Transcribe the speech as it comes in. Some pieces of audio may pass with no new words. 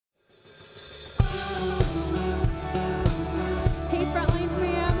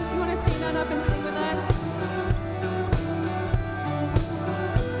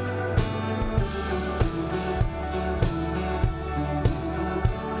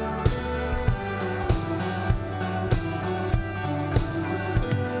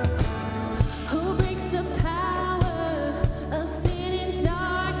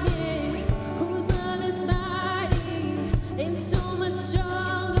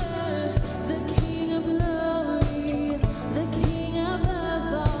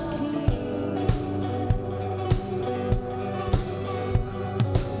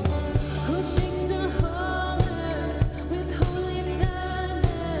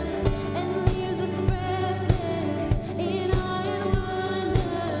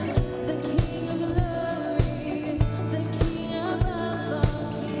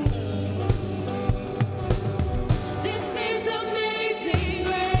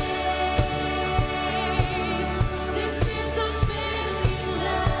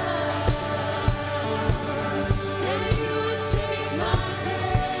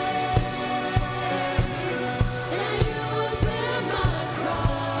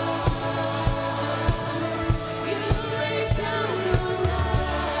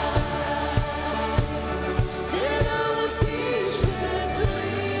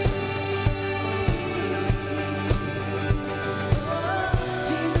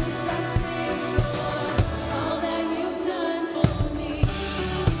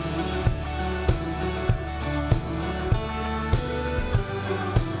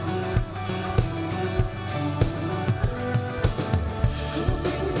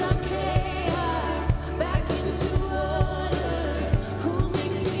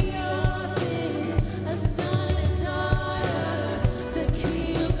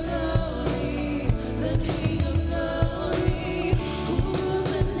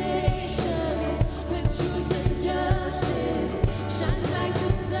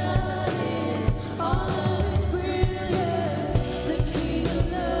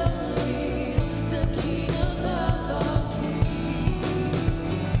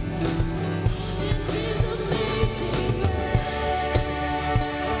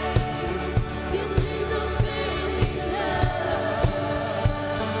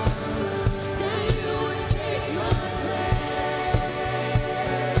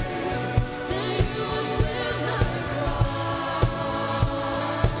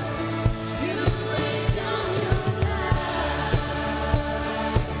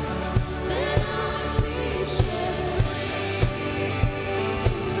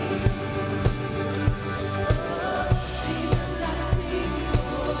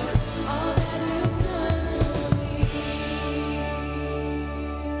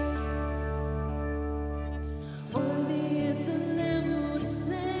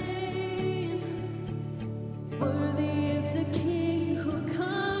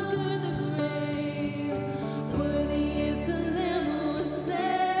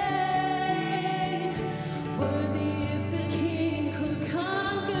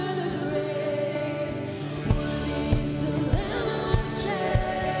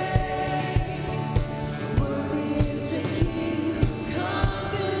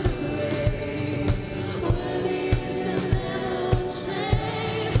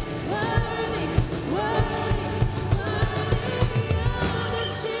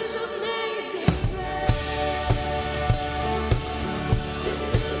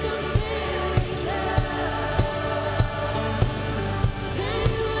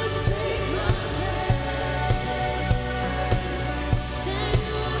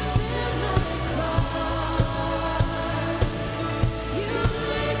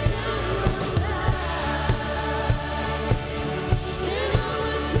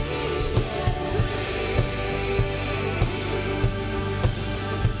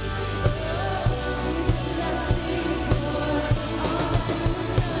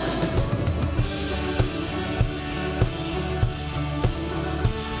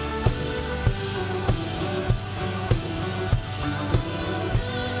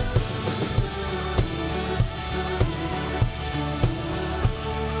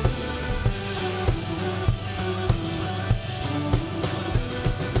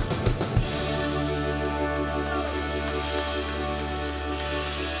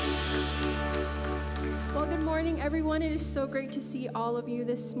Everyone, it is so great to see all of you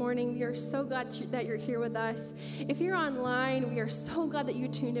this morning. We are so glad that you're here with us. If you're online, we are so glad that you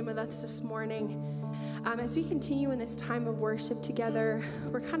tuned in with us this morning. As we continue in this time of worship together,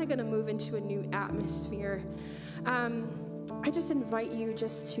 we're kind of going to move into a new atmosphere. I just invite you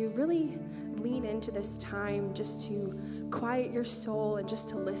just to really lean into this time, just to quiet your soul and just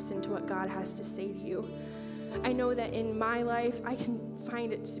to listen to what God has to say to you. I know that in my life, I can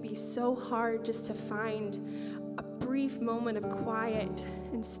find it to be so hard just to find a brief moment of quiet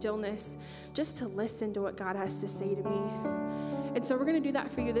and stillness just to listen to what God has to say to me. And so we're going to do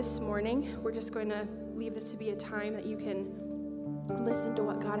that for you this morning. We're just going to leave this to be a time that you can listen to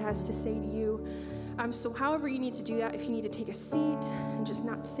what God has to say to you. So however you need to do that, if you need to take a seat and just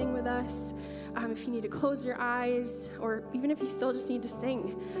not sing with us, if you need to close your eyes, or even if you still just need to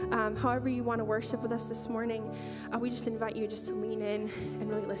sing, however you want to worship with us this morning, we just invite you just to lean in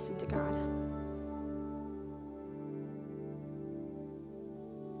and really listen to God.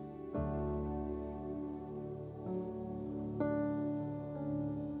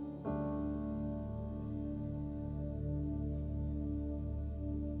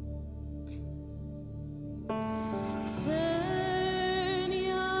 Turn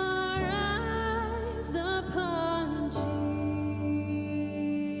your eyes upon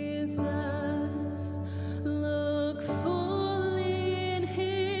Jesus. Look full in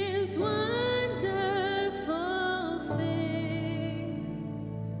his wonderful face,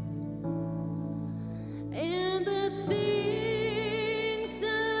 and the things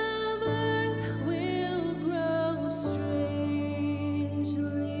of earth will grow strangely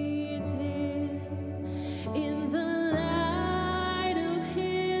dim in the light of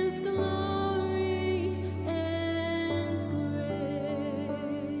his glory and grace.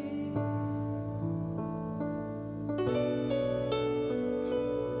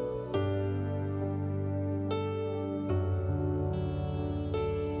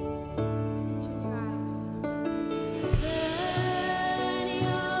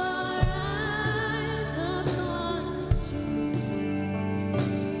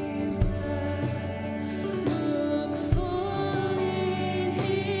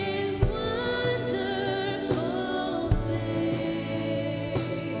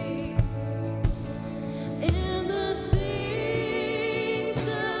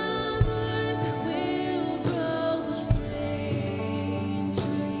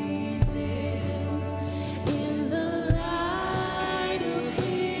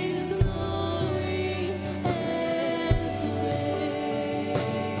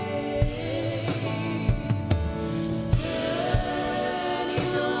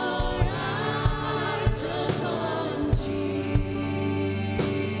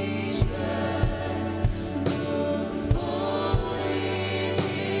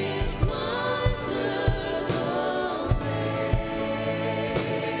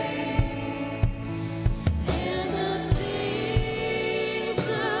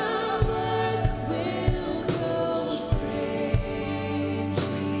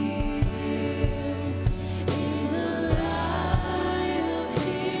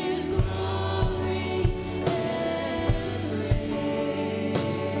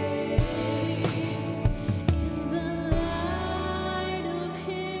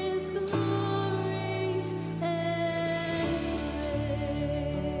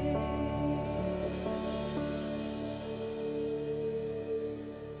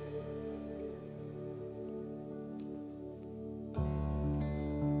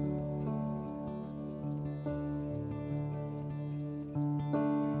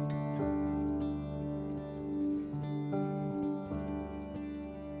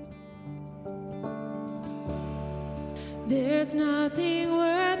 There's nothing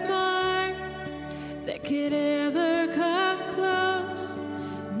worth more that could ever come close.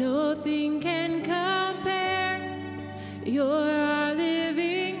 Nothing can compare. You're our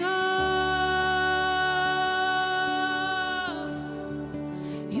living hope.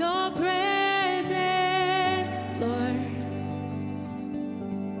 Your presence, Lord.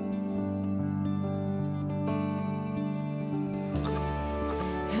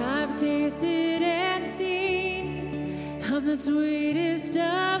 I've tasted and seen of the sweetest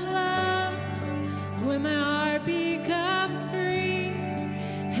of loves, when my heart becomes free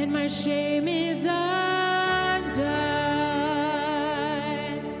and my shame is undone.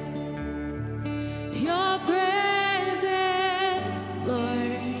 Your presence,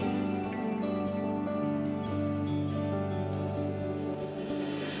 Lord.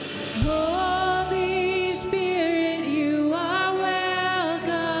 Holy Spirit, you are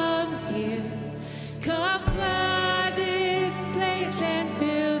welcome here. Come flood this place and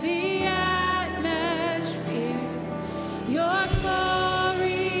fill the atmosphere. Your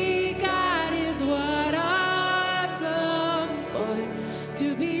glory, God, is what our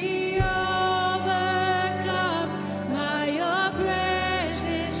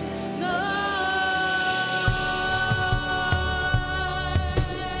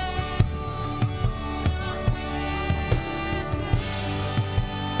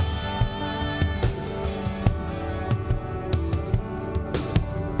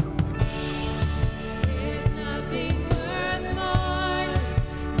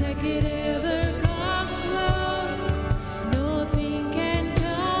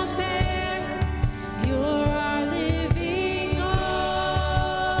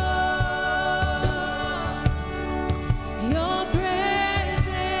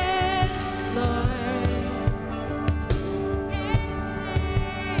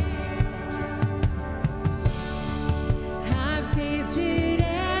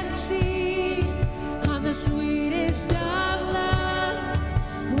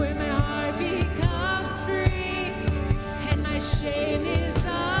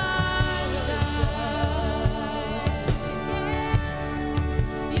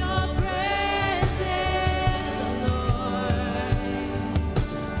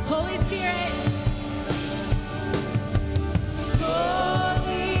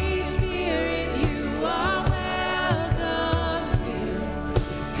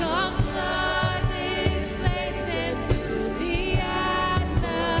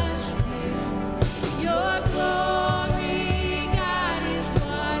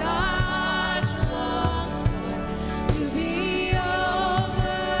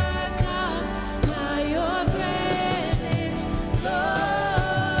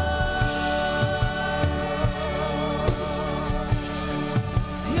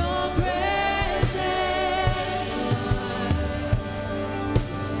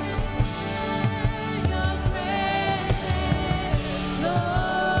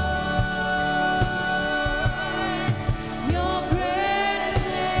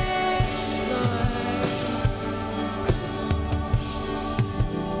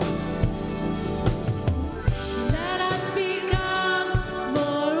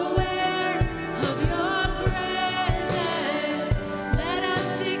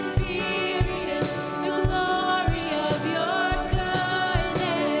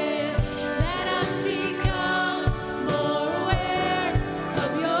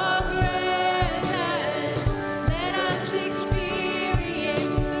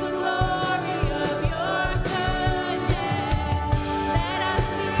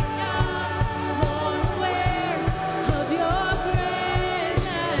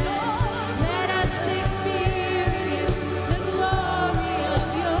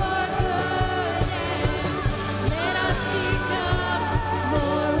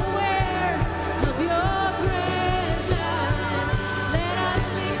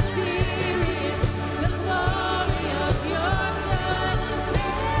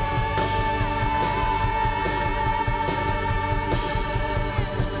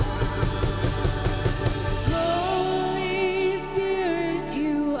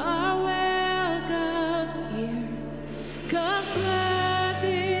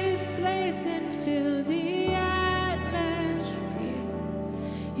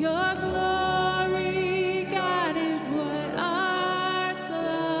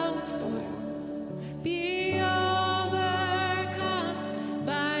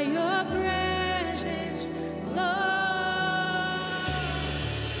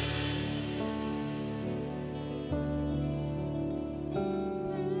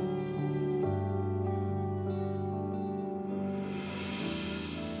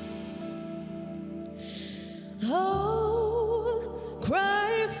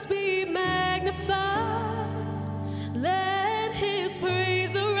Christ be magnified. Let his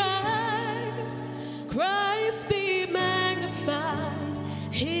praise arise. Christ be magnified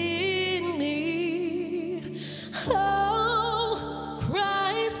in me. Oh,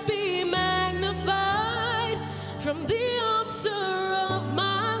 Christ be magnified from the altar of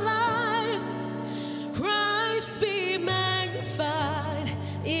my life. Christ be magnified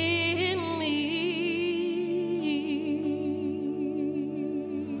in me.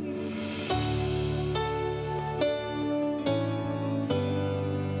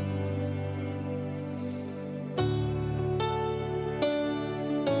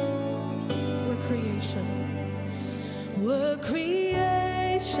 We're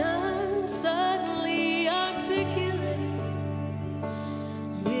creation suddenly articulate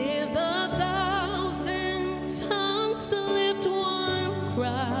with 1,000 tongues to lift one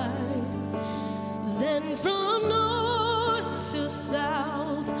cry. Then from north to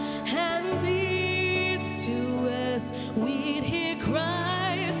south and east to west, we'd hear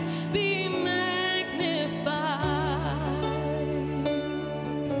Christ be magnified.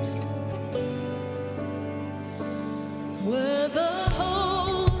 Were the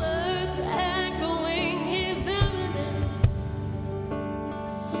whole earth echoing his eminence,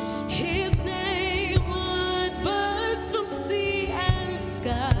 his name would burst from sea and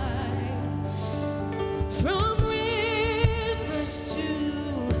sky, from rivers to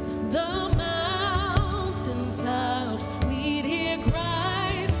the mountain tops. We'd hear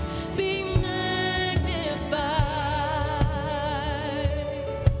Christ be magnified.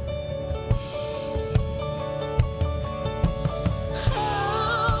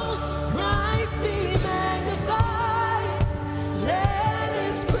 Christ be magnified. Let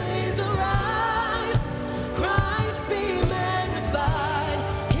his praise arise. Christ be magnified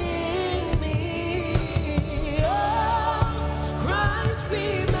in me. Oh, Christ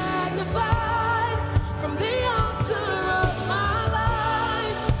be magnified from the altar of my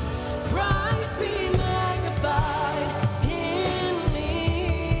life. Christ be magnified in me.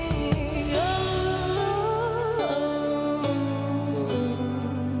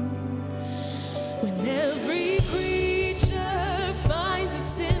 When every creature finds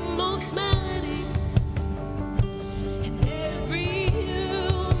its inmost melody, and every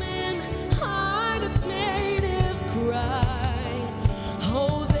human heart its native cry,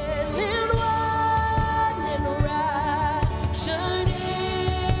 oh, then in one enraptured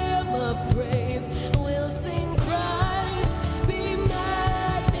hymn of praise we'll sing Christ be magnified.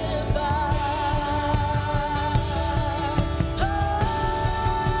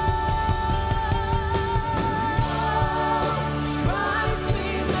 Christ be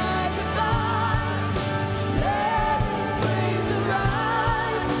magnified. Let his praise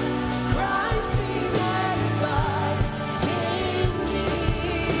arise. Christ be magnified in me.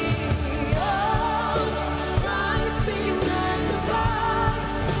 Oh, Christ be magnified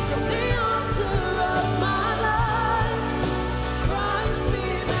from the altar of my life. Christ be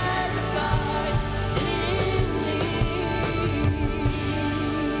magnified in me.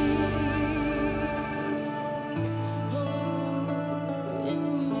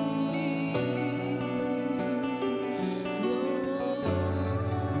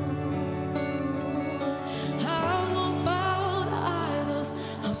 I won't bow to idols.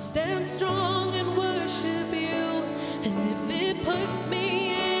 I'll stand strong and worship you. And if it puts me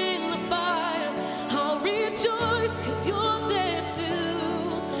in the fire, I'll rejoice 'cause you're there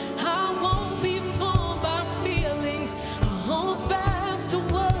too. I won't be fooled by feelings. I'll hold fast to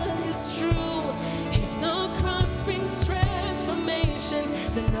what is true. If the cross brings transformation,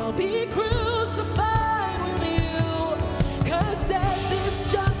 then I'll be crucified with you. 'Cause death is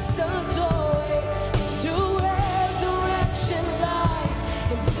just a doorway into resurrection life.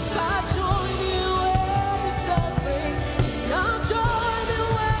 And if I join you in suffering, then I'll join you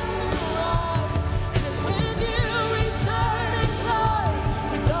when you rise. And when you return in glory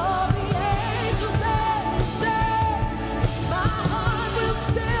with all the angels and the saints, my heart will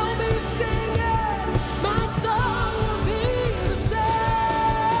still be singing, my song will be the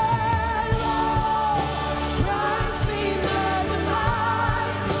same.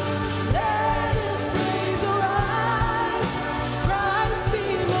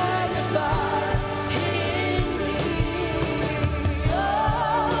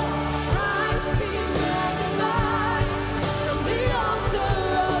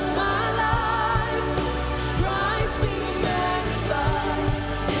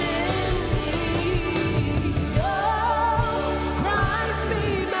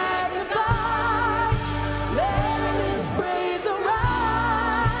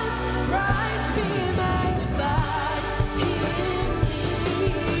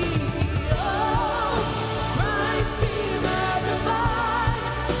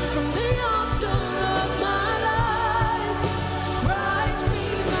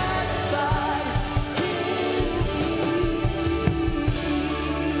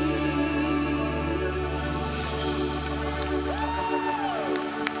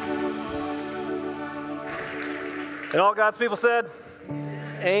 And all God's people said,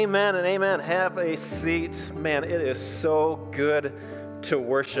 amen and amen. Have a seat. Man, it is so good to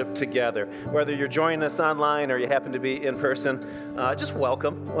worship together. Whether you're joining us online or you happen to be in person, just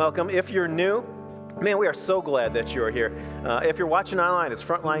welcome. Welcome. If you're new, man, we are so glad that you are here. If you're watching online, it's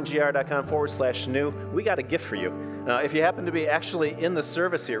frontlinegr.com/new. We got a gift for you. If you happen to be actually in the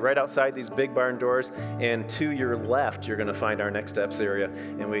service here, right outside these big barn doors, and to your left, you're going to find our Next Steps area,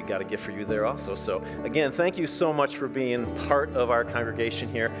 and we got a gift for you there also. So again, thank you so much for being part of our congregation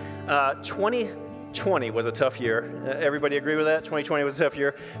here. 2020 was a tough year. Everybody agree with that? 2020 was a tough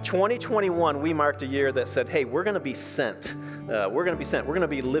year. 2021, we marked a year that said, hey, we're going to be sent. We're going to be sent. We're going to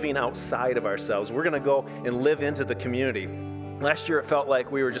be living outside of ourselves. We're going to go and live into the community. Last year, it felt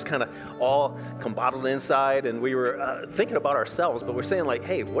like we were just kind of all bottled inside, and we were thinking about ourselves, but we're saying like,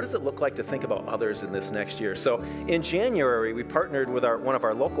 hey, what does it look like to think about others in this next year? So in January, we partnered with one of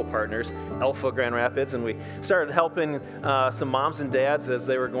our local partners, Alpha Grand Rapids, and we started helping some moms and dads as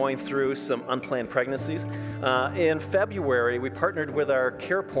they were going through some unplanned pregnancies. In February, we partnered with our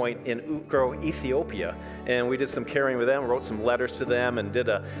Care Point in Ukro, Ethiopia, and we did some caring with them, wrote some letters to them, and did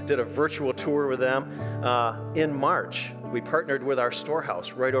a virtual tour with them. In March, we partnered with our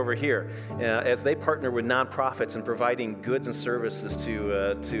storehouse right over here as they partner with nonprofits and providing goods and services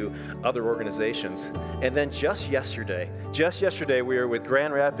to other organizations. And then just yesterday, we were with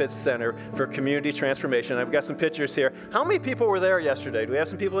Grand Rapids Center for Community Transformation. I've got some pictures here. How many people were there yesterday? Do we have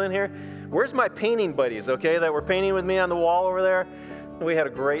some people in here? Where's my painting buddies, okay, that were painting with me on the wall over there? We had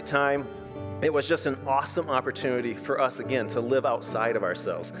a great time. It was just an awesome opportunity for us, again, to live outside of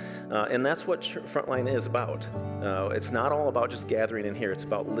ourselves. And that's what Frontline is about. It's not all about just gathering in here. It's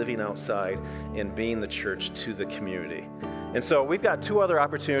about living outside and being the church to the community. And so we've got two other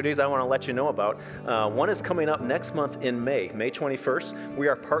opportunities I want to let you know about. One is coming up next month in May 21st. We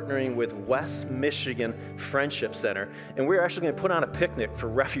are partnering with West Michigan Friendship Center, and we're actually going to put on a picnic for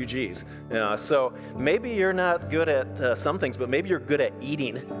refugees. So maybe you're not good at some things, but maybe you're good at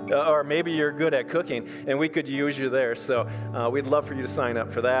eating, or maybe you're good at cooking, and we could use you there. So we'd love for you to sign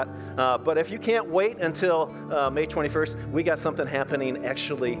up for that. But if you can't wait until May 21st, we got something happening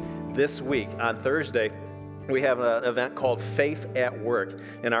actually this week on Thursday. We have an event called Faith at Work,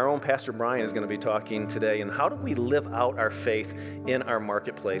 and our own Pastor Brian is going to be talking today. And how do we live out our faith in our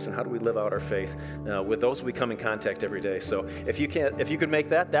marketplace, and how do we live out our faith with those we come in contact every day? So if you could make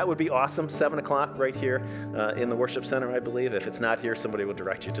that would be awesome. 7 o'clock right here in the worship center, I believe. If it's not here, somebody will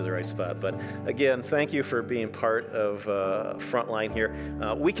direct you to the right spot. But again, thank you for being part of Frontline here.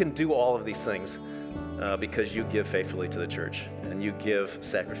 We can do all of these things because you give faithfully to the church and you give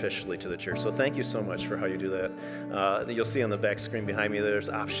sacrificially to the church. So thank you so much for how you do that. You'll see on the back screen behind me, there's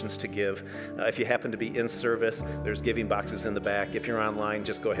options to give. If you happen to be in service, there's giving boxes in the back. If you're online,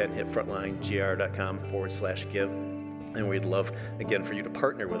 just go ahead and hit frontlinegr.com/give. And we'd love, again, for you to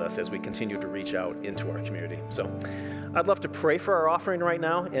partner with us as we continue to reach out into our community. So I'd love to pray for our offering right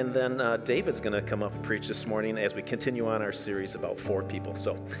now, and then David's going to come up and preach this morning as we continue on our series about 4 people.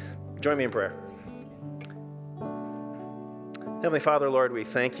 So join me in prayer. Heavenly Father, Lord, we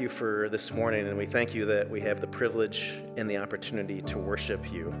thank you for this morning, and we thank you that we have the privilege and the opportunity to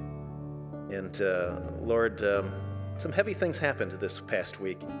worship you. And Lord, some heavy things happened this past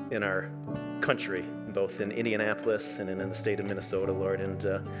week in our country, both in Indianapolis and in the state of Minnesota, Lord. And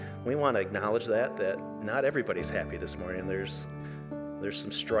we want to acknowledge that not everybody's happy this morning. There's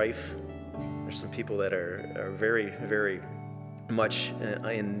some strife. There's some people that are very, very much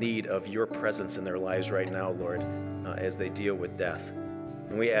in need of your presence in their lives right now, Lord, as they deal with death.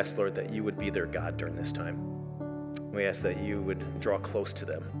 And we ask, Lord, that you would be their God during this time. We ask that you would draw close to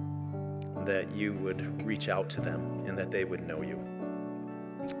them, that you would reach out to them, and that they would know you.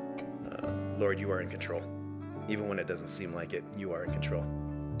 Lord, you are in control. Even when it doesn't seem like it, you are in control.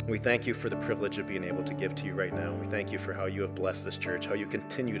 We thank you for the privilege of being able to give to you right now. We thank you for how you have blessed this church, how you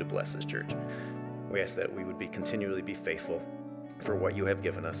continue to bless this church. We ask that we would continually be faithful for what you have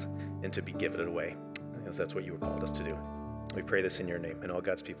given us and to be given it away, because that's what you have called us to do. We pray this in your name, and all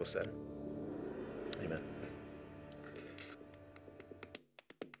God's people said, amen.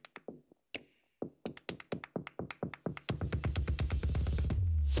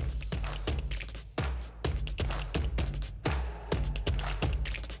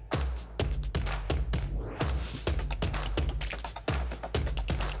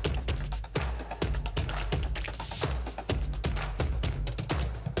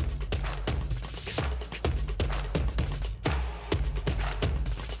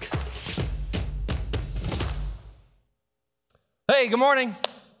 Hey, good morning.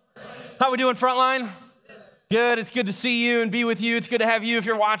 How we doing, Frontline? Good. It's good to see you and be with you. It's good to have you if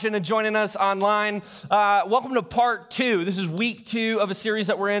you're watching and joining us online. Welcome to part 2. This is week 2 of a series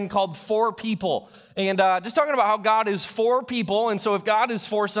that we're in called For People. And just talking about how God is for people. And so if God is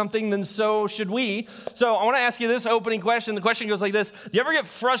for something, then so should we. So I want to ask you this opening question. The question goes like this. Do you ever get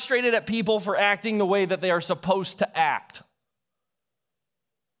frustrated at people for acting the way that they are supposed to act?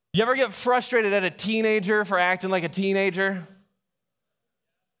 Do you ever get frustrated at a teenager for acting like a teenager?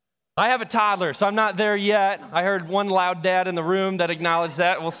 I have a toddler, so I'm not there yet. I heard one loud dad in the room that acknowledged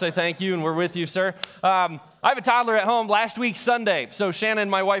that. We'll say thank you, and we're with you, sir. I have a toddler at home last week, Sunday. So Shannon,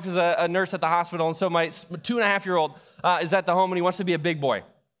 my wife, is a nurse at the hospital, and so my 2.5-year-old is at the home, and he wants to be a big boy.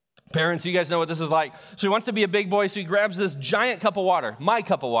 Parents, you guys know what this is like. So he wants to be a big boy, so he grabs this giant cup of water, my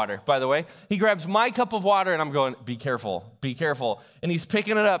cup of water, by the way. He grabs my cup of water, and I'm going, be careful, be careful. And he's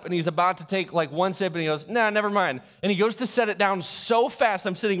picking it up, and he's about to take like one sip, and he goes, nah, never mind. And he goes to set it down so fast.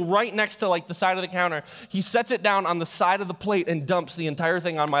 I'm sitting right next to like the side of the counter. He sets it down on the side of the plate and dumps the entire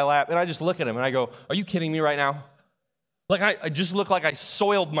thing on my lap. And I just look at him, and I go, are you kidding me right now? Like, I just look like I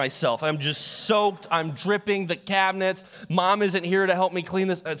soiled myself. I'm just soaked. I'm dripping the cabinets. Mom isn't here to help me clean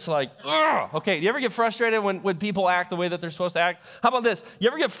this. It's like, ugh. Okay, do you ever get frustrated when people act the way that they're supposed to act? How about this? You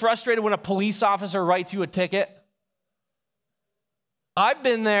ever get frustrated when a police officer writes you a ticket? I've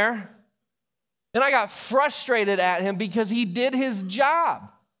been there. And I got frustrated at him because he did his job.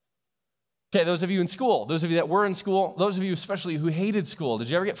 Okay, those of you in school, those of you that were in school, those of you especially who hated school, did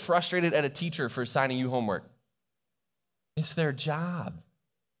you ever get frustrated at a teacher for assigning you homework? It's their job.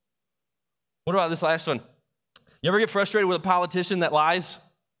 What about this last one? You ever get frustrated with a politician that lies?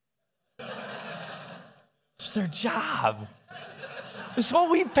 It's their job. It's what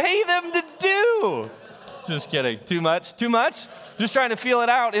we pay them to do. Just kidding. Too much? Too much? Just trying to feel it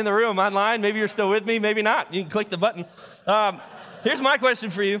out in the room online. Maybe you're still with me, maybe not. You can click the button. Here's my question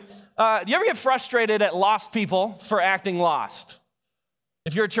for you. Do you ever get frustrated at lost people for acting lost?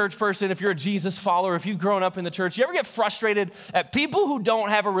 If you're a church person, if you're a Jesus follower, if you've grown up in the church, you ever get frustrated at people who don't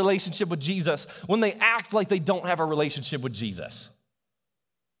have a relationship with Jesus when they act like they don't have a relationship with Jesus?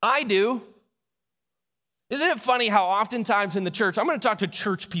 I do. Isn't it funny how oftentimes in the church, I'm going to talk to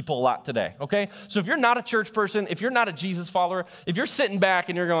church people a lot today, okay? So if you're not a church person, if you're not a Jesus follower, if you're sitting back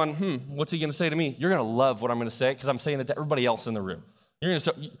and you're going, what's he going to say to me? You're going to love what I'm going to say because I'm saying it to everybody else in the room. You're going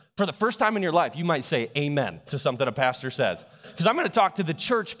to, for the first time in your life, you might say amen to something a pastor says. Because I'm going to talk to the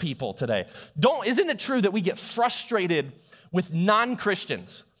church people today. Isn't it true that we get frustrated with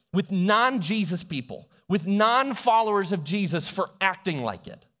non-Christians, with non-Jesus people, with non-followers of Jesus for acting like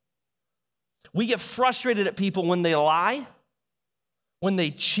it? We get frustrated at people when they lie, when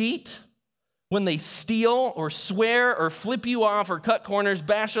they cheat, when they steal or swear or flip you off or cut corners,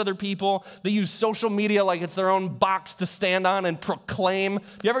 bash other people. They use social media like it's their own box to stand on and proclaim. Do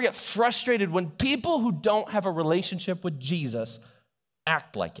you ever get frustrated when people who don't have a relationship with Jesus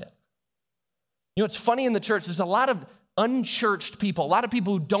act like it? You know, it's funny in the church, there's a lot of unchurched people, a lot of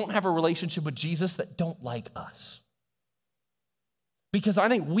people who don't have a relationship with Jesus that don't like us. Because I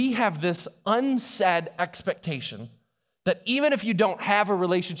think we have this unsaid expectation that even if you don't have a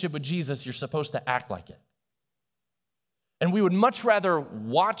relationship with Jesus, you're supposed to act like it. And we would much rather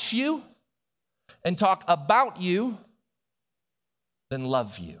watch you and talk about you than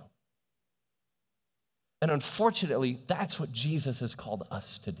love you. And unfortunately, that's what Jesus has called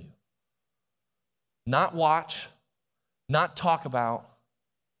us to do. Not watch, not talk about,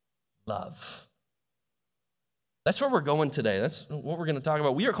 love. That's where we're going today. That's what we're going to talk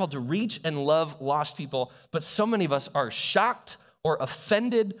about. We are called to reach and love lost people, but so many of us are shocked or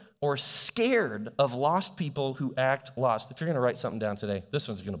offended or scared of lost people who act lost. If you're going to write something down today, this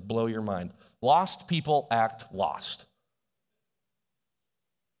one's going to blow your mind. Lost people act lost.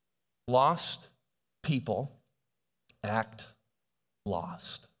 Lost people act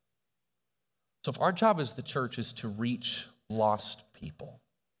lost. So if our job as the church is to reach lost people,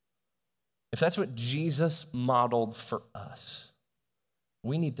 if that's what Jesus modeled for us,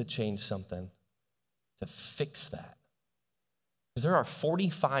 we need to change something to fix that. Because there are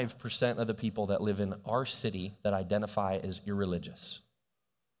 45% of the people that live in our city that identify as irreligious.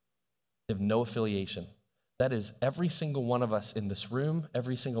 They have no affiliation. That is every single one of us in this room,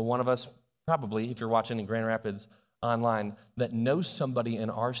 every single one of us, probably if you're watching in Grand Rapids online, that knows somebody in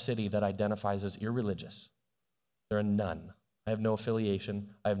our city that identifies as irreligious. They're a nun. I have no affiliation.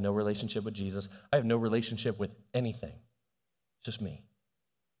 I have no relationship with Jesus. I have no relationship with anything. It's just me.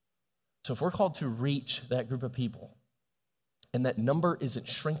 So if we're called to reach that group of people, and that number isn't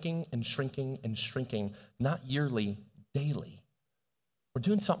shrinking and shrinking and shrinking, not yearly, daily, we're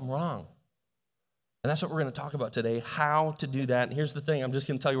doing something wrong. And that's what we're going to talk about today, how to do that. And here's the thing, I'm just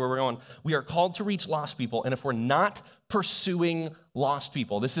going to tell you where we're going. We are called to reach lost people, and if we're not pursuing lost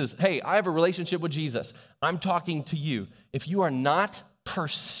people, this is, hey, I have a relationship with Jesus. I'm talking to you. If you are not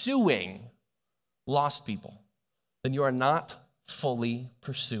pursuing lost people, then you are not fully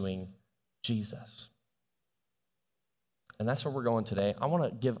pursuing Jesus. And that's where we're going today. I want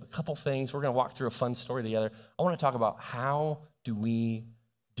to give a couple things. We're going to walk through a fun story together. I want to talk about how do we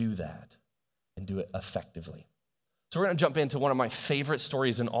do that and do it effectively. So we're going to jump into one of my favorite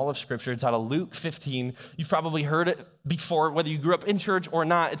stories in all of Scripture. It's out of Luke 15. You've probably heard it before, whether you grew up in church or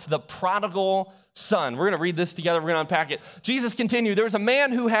not. It's the prodigal son. We're going to read this together. We're going to unpack it. Jesus continued, there was a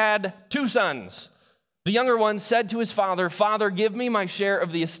man who had 2 sons. The younger one said to his father, Father, give me my share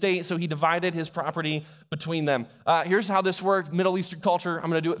of the estate. So he divided his property between them. Here's how this worked, Middle Eastern culture.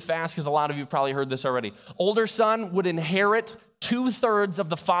 I'm going to do it fast because a lot of you have probably heard this already. Older son would inherit 2/3 of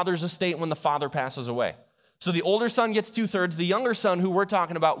the father's estate when the father passes away. So the older son gets 2/3. The younger son, who we're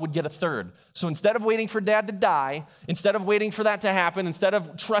talking about, would get 1/3. So instead of waiting for dad to die, instead of waiting for that to happen, instead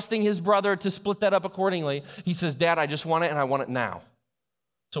of trusting his brother to split that up accordingly, he says, Dad, I just want it and I want it now.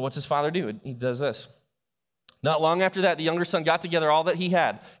 So what's his father do? He does this. Not long after that, the younger son got together all that he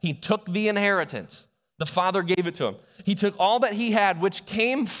had. He took the inheritance. The father gave it to him. He took all that he had, which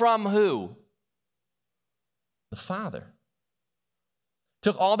came from who? The father.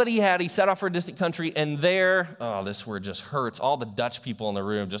 Took all that he had, he set off for a distant country, and there, oh, this word just hurts. All the Dutch people in the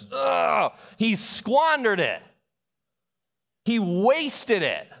room just, he squandered it. He wasted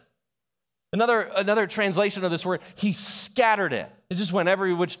it. Another translation of this word, he scattered it. It just went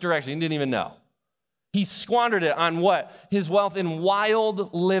every which direction. He didn't even know. He squandered it on what? His wealth in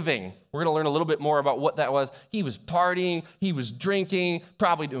wild living. We're going to learn a little bit more about what that was. He was partying, he was drinking,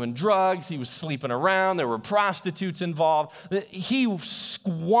 probably doing drugs, he was sleeping around, there were prostitutes involved. He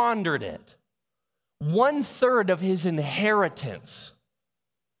squandered it. 1/3 of his inheritance.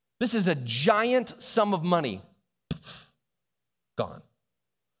 This is a giant sum of money. Gone.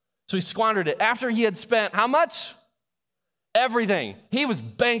 So he squandered it. After he had spent how much? Everything. He was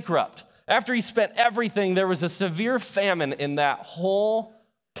bankrupt. After he spent everything, there was a severe famine in that whole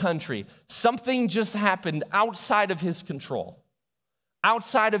country. Something just happened outside of his control,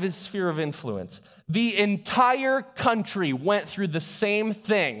 outside of his sphere of influence. The entire country went through the same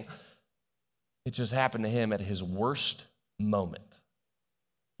thing. It just happened to him at his worst moment.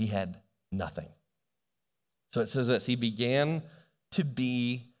 He had nothing. So it says this, he began to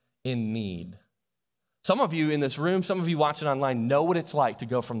be in need. Some of you in this room, some of you watching online know what it's like to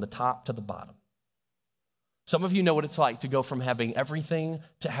go from the top to the bottom. Some of you know what it's like to go from having everything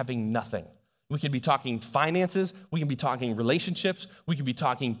to having nothing. We could be talking finances, we can be talking relationships, we can be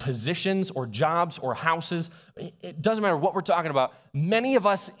talking positions or jobs or houses. It doesn't matter what we're talking about. Many of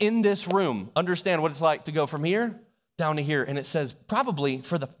us in this room understand what it's like to go from here down to here. And it says probably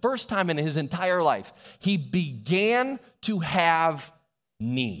for the first time in his entire life, he began to have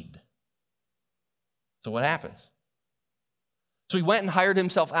need. So what happens? So he went and hired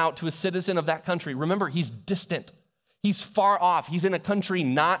himself out to a citizen of that country. Remember, he's distant. He's far off. He's in a country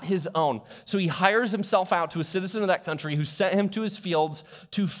not his own. So he hires himself out to a citizen of that country who sent him to his fields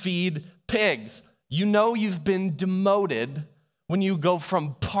to feed pigs. You know you've been demoted when you go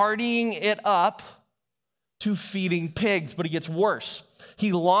from partying it up to feeding pigs, but it gets worse.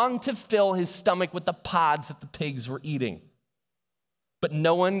 He longed to fill his stomach with the pods that the pigs were eating. But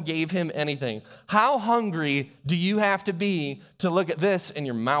no one gave him anything. How hungry do you have to be to look at this and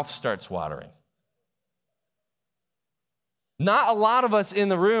your mouth starts watering? Not a lot of us in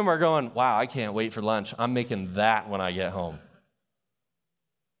the room are going, wow, I can't wait for lunch. I'm making that when I get home.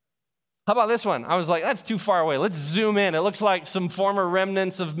 How about this one? I was like, that's too far away. Let's zoom in. It looks like some former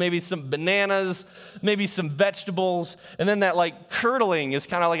remnants of maybe some bananas, maybe some vegetables. And then that like curdling is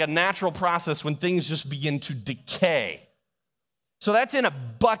kind of like a natural process when things just begin to decay. So that's in a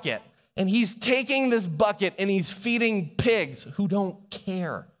bucket, and he's taking this bucket and he's feeding pigs who don't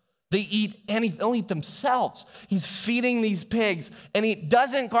care. They eat anything, they'll eat themselves. He's feeding these pigs, and he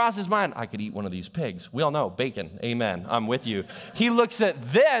doesn't cross his mind, I could eat one of these pigs. We all know, bacon, amen, I'm with you. He looks at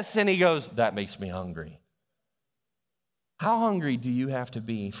this and he goes, that makes me hungry. How hungry do you have to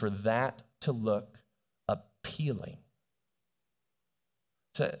be for that to look appealing?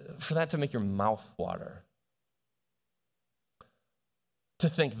 For that to make your mouth water? To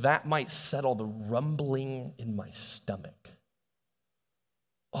think that might settle the rumbling in my stomach.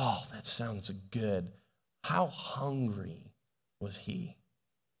 Oh, that sounds good. How hungry was he?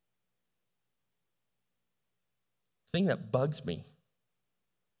 The thing that bugs me,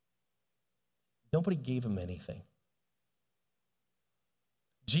 nobody gave him anything.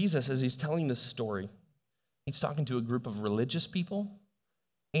 Jesus, as he's telling this story, he's talking to a group of religious people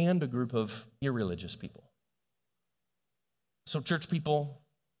and a group of irreligious people. So church people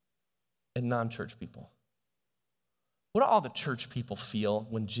and non-church people. What do all the church people feel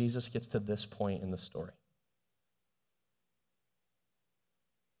when Jesus gets to this point in the story?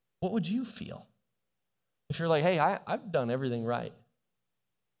 What would you feel if you're like, hey, I've done everything right?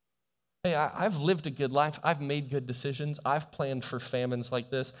 Hey, I've lived a good life. I've made good decisions. I've planned for famines like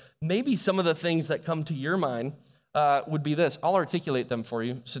this. Maybe some of the things that come to your mind would be this. I'll articulate them for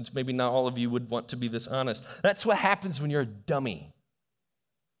you, since maybe not all of you would want to be this honest. That's what happens when you're a dummy.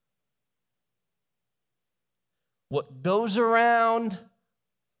 What goes around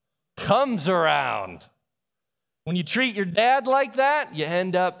comes around. When you treat your dad like that, you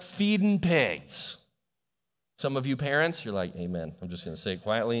end up feeding pigs. Some of you parents, you're like, amen. I'm just going to say it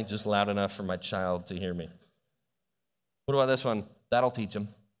quietly, just loud enough for my child to hear me. What about this one? That'll teach him.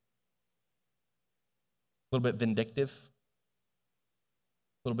 A little bit vindictive.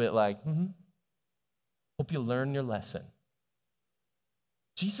 A little bit like, hope you learn your lesson.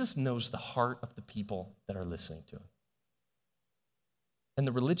 Jesus knows the heart of the people that are listening to him. And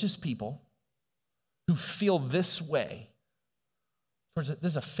the religious people who feel this way, this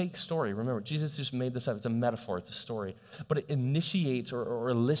is a fake story. Remember, Jesus just made this up. It's a metaphor. It's a story. But it initiates or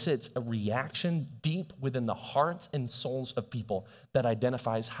elicits a reaction deep within the hearts and souls of people that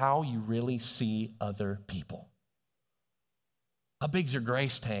identifies how you really see other people. How big's your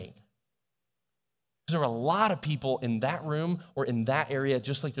grace tank? Because there are a lot of people in that room or in that area,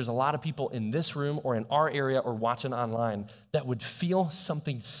 just like there's a lot of people in this room or in our area or watching online that would feel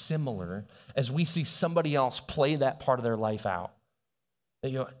something similar as we see somebody else play that part of their life out.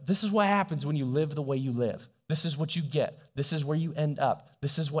 You know, this is what happens when you live the way you live. This is what you get. This is where you end up.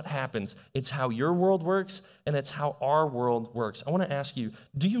 This is what happens. It's how your world works, and it's how our world works. I want to ask you,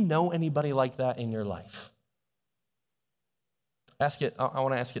 do you know anybody like that in your life? I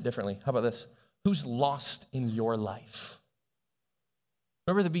want to ask it differently. How about this? Who's lost in your life?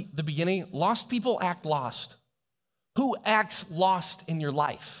 Remember the beginning? Lost people act lost. Who acts lost in your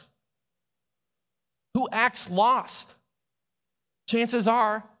life? Who acts lost? Chances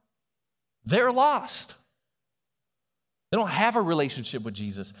are they're lost. They don't have a relationship with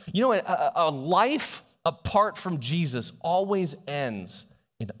Jesus. You know, a life apart from Jesus always ends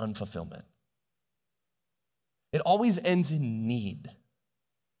in unfulfillment. It always ends in need.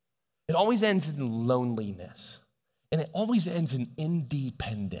 It always ends in loneliness. And it always ends in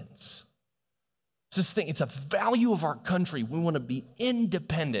independence. It's this thing, it's a value of our country. We want to be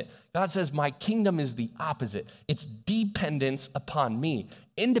independent. God says, my kingdom is the opposite. It's dependence upon me.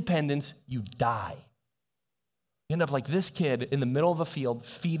 Independence, you die. You end up like this kid in the middle of a field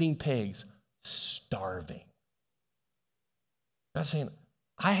feeding pigs, starving. God's saying,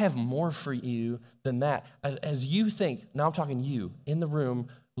 I have more for you than that. As you think, now I'm talking you, in the room,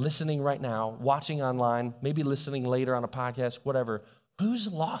 listening right now, watching online, maybe listening later on a podcast, whatever, who's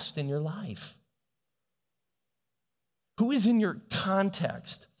lost in your life? Who is in your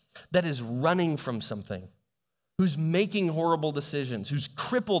context that is running from something? Who's making horrible decisions? Who's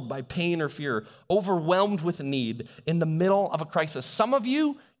crippled by pain or fear, overwhelmed with need in the middle of a crisis? Some of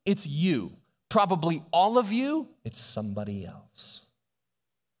you, it's you. Probably all of you, it's somebody else.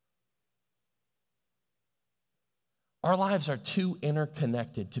 Our lives are too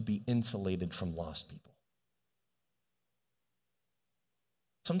interconnected to be insulated from lost people.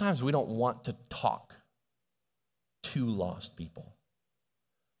 Sometimes we don't want to talk to lost people.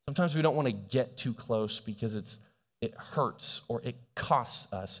 Sometimes we don't want to get too close because it hurts or it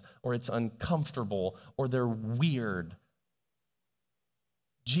costs us or it's uncomfortable or they're weird.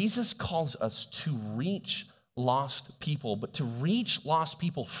 Jesus calls us to reach lost people, but to reach lost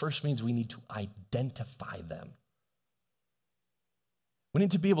people first means we need to identify them. We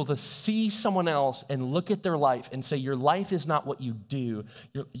need to be able to see someone else and look at their life and say, your life is not what you do.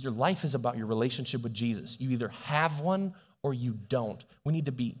 Your life is about your relationship with Jesus. You either have one or you don't. We need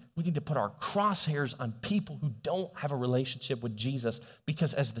to put our crosshairs on people who don't have a relationship with Jesus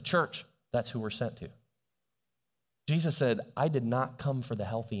because as the church, that's who we're sent to. Jesus said, I did not come for the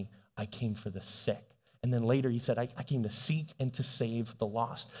healthy, I came for the sick. And then later he said, I came to seek and to save the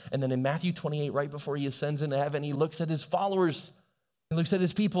lost. And then in Matthew 28, right before he ascends into heaven, he looks at his followers. He looks at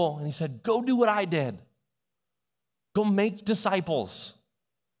his people and he said, go do what I did. Go make disciples.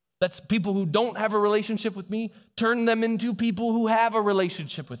 That's people who don't have a relationship with me. Turn them into people who have a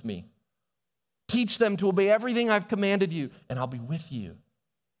relationship with me. Teach them to obey everything I've commanded you, and I'll be with you.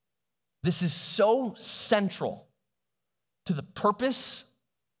 This is so central to the purpose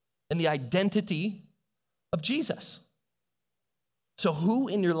and the identity of Jesus. So who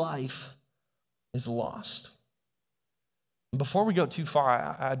in your life is lost? Before we go too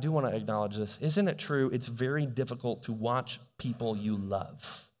far, I do want to acknowledge this. Isn't it true? It's very difficult to watch people you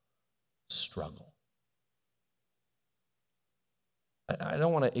love struggle. I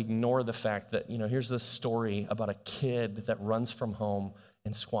don't want to ignore the fact that, here's this story about a kid that runs from home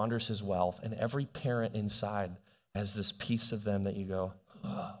and squanders his wealth, and every parent inside has this piece of them that you go,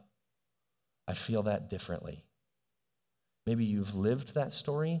 oh, I feel that differently. Maybe you've lived that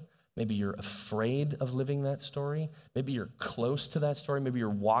story. Maybe you're afraid of living that story. Maybe you're close to that story. Maybe you're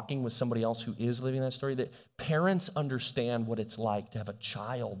walking with somebody else who is living that story. That parents understand what it's like to have a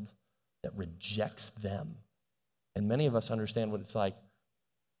child that rejects them. And many of us understand what it's like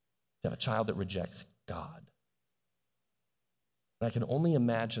to have a child that rejects God. And I can only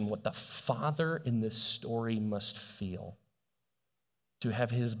imagine what the father in this story must feel to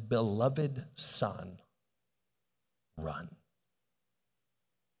have his beloved son run.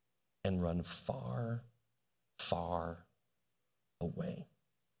 And run far, far away.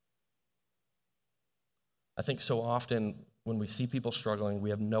 I think so often when we see people struggling, we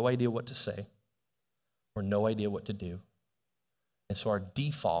have no idea what to say or no idea what to do. And so our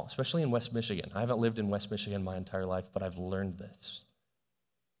default, especially in West Michigan, I haven't lived in West Michigan my entire life, but I've learned this.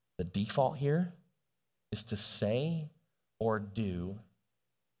 The default here is to say or do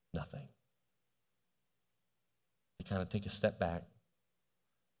nothing. To kind of take a step back,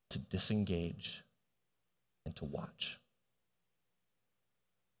 to disengage, and to watch.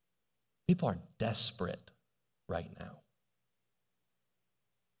 People are desperate right now.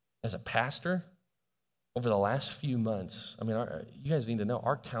 As a pastor, over the last few months, you guys need to know,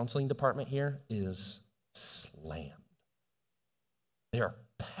 our counseling department here is slammed. They are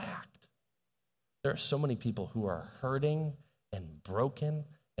packed. There are so many people who are hurting and broken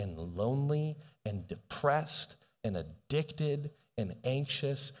and lonely and depressed and addicted and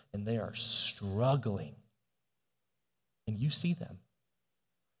anxious, and they are struggling. And you see them.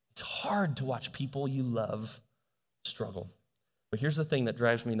 It's hard to watch people you love struggle. But here's the thing that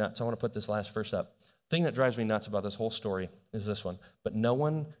drives me nuts. I want to put this last verse up. The thing that drives me nuts about this whole story is this one. But no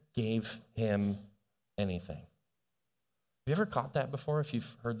one gave him anything. Have you ever caught that before, if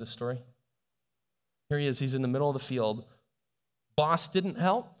you've heard this story? Here he is. He's in the middle of the field. Boss didn't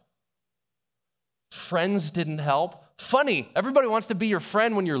help. Friends didn't help. Funny, everybody wants to be your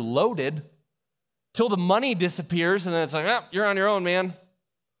friend when you're loaded till the money disappears, and then it's like, you're on your own, man.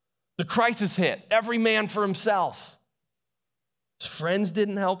 The crisis hit. Every man for himself. His friends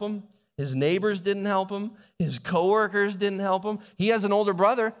didn't help him. His neighbors didn't help him. His coworkers didn't help him. He has an older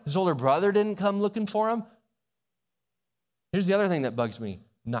brother. His older brother didn't come looking for him. Here's the other thing that bugs me.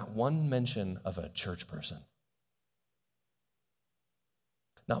 Not one mention of a church person.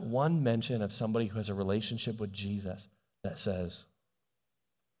 Not one mention of somebody who has a relationship with Jesus that says,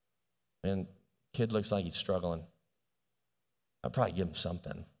 man, kid looks like he's struggling. I'll probably give him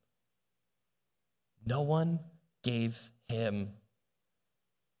something. No one gave him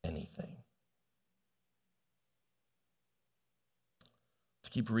anything. Let's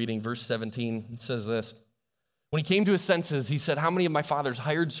keep reading. Verse 17, it says this. When he came to his senses, he said, how many of my father's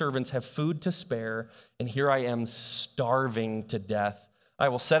hired servants have food to spare, and here I am starving to death? I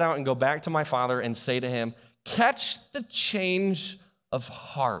will set out and go back to my father and say to him, catch the change of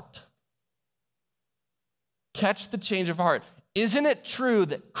heart. Catch the change of heart. Isn't it true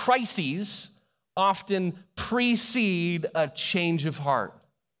that crises often precede a change of heart?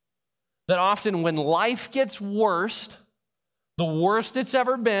 That often when life gets worst, the worst it's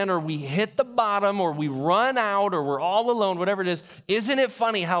ever been, or we hit the bottom, or we run out, or we're all alone, whatever it is, isn't it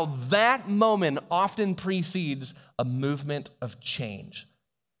funny how that moment often precedes a movement of change?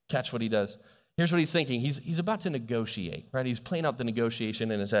 Catch what he does. Here's what he's thinking. He's about to negotiate, right? He's playing out the negotiation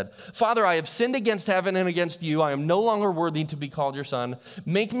in his head. Father, I have sinned against heaven and against you. I am no longer worthy to be called your son.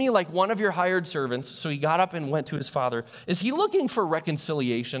 Make me like one of your hired servants. So he got up and went to his father. Is he looking for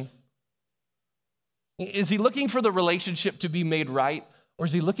reconciliation? Is he looking for the relationship to be made right? Or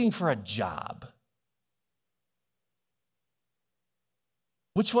is he looking for a job?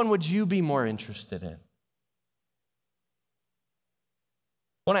 Which one would you be more interested in?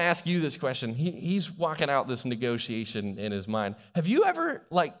 I want to ask you this question. He's walking out this negotiation in his mind. Have you ever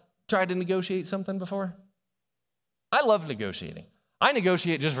tried to negotiate something before? I love negotiating. I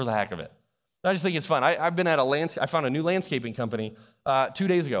negotiate just for the heck of it. I just think it's fun. I've been at I found a new landscaping company 2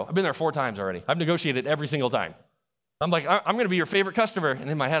 days ago. I've been there 4 times already. I've negotiated every single time. I'm like, I'm going to be your favorite customer. And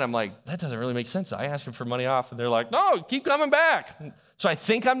in my head, I'm like, that doesn't really make sense. I ask them for money off, and they're like, no, keep coming back. So I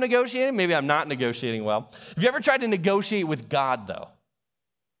think I'm negotiating. Maybe I'm not negotiating well. Have you ever tried to negotiate with God, though?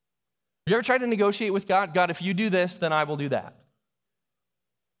 Have you ever tried to negotiate with God? God, if you do this, then I will do that.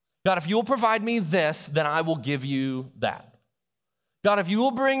 God, if you will provide me this, then I will give you that. God, if you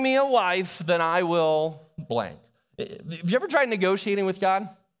will bring me a wife, then I will blank. Have you ever tried negotiating with God?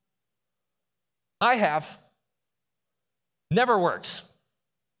 I have. Never works.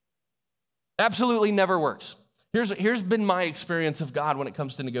 Absolutely never works. Here's been my experience of God when it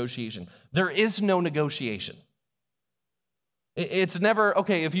comes to negotiation. There is no negotiation. It's never,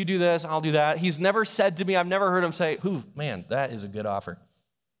 okay, if you do this, I'll do that. He's never said to me, I've never heard him say, man, that is a good offer.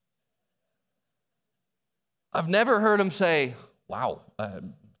 I've never heard him say, wow, I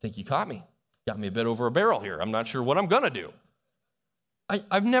think you caught me. Got me a bit over a barrel here. I'm not sure what I'm going to do.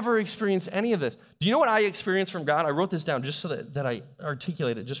 I've never experienced any of this. Do you know what I experienced from God? I wrote this down just so that I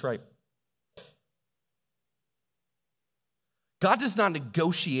articulate it just right. God does not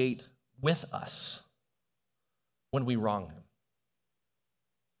negotiate with us when we wrong him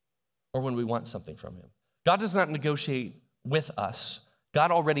or when we want something from him. God does not negotiate with us. God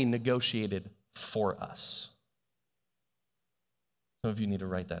already negotiated for us. Some of you need to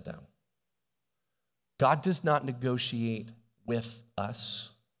write that down. God does not negotiate with us.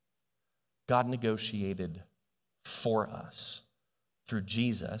 God negotiated for us through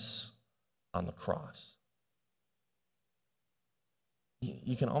Jesus on the cross.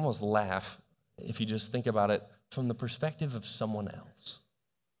 You can almost laugh if you just think about it from the perspective of someone else.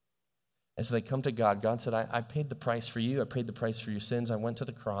 As they come to God, God said, I paid the price for you. I paid the price for your sins. I went to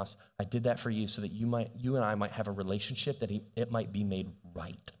the cross. I did that for you so that you and I might have a relationship, that it might be made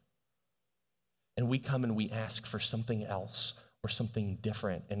right. And we come and we ask for something else or something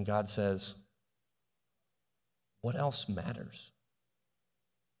different. And God says, what else matters?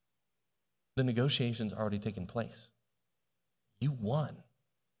 The negotiation's already taken place. You won.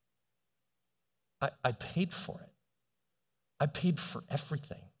 I paid for it. I paid for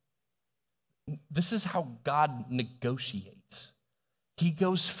everything. This is how God negotiates. He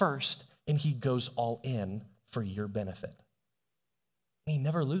goes first and he goes all in for your benefit. He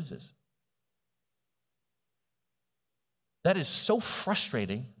never loses. That is so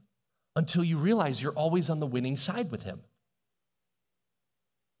frustrating until you realize you're always on the winning side with him.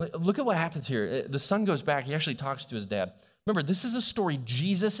 Look at what happens here. The son goes back. He actually talks to his dad. Remember, this is a story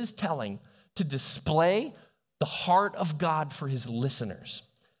Jesus is telling to display the heart of God for his listeners.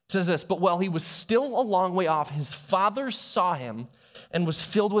 It says this, but while he was still a long way off, his father saw him and was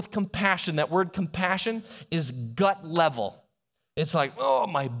filled with compassion. That word compassion is gut level. It's like, oh,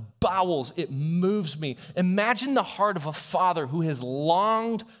 my bowels, it moves me. Imagine the heart of a father who has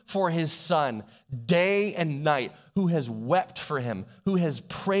longed for his son day and night, who has wept for him, who has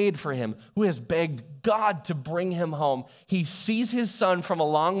prayed for him, who has begged God to bring him home. He sees his son from a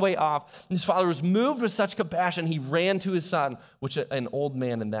long way off. His father was moved with such compassion, he ran to his son, which an old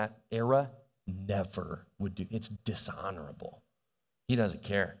man in that era never would do. It's dishonorable. He doesn't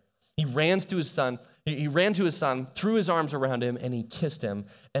care. He ran to his son, threw his arms around him, and he kissed him.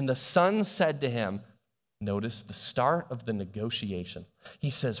 And the son said to him, notice the start of the negotiation. He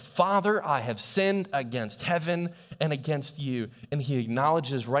says, Father, I have sinned against heaven and against you. And he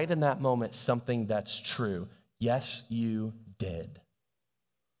acknowledges right in that moment something that's true. Yes, you did.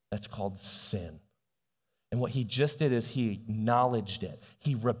 That's called sin. And what he just did is he acknowledged it.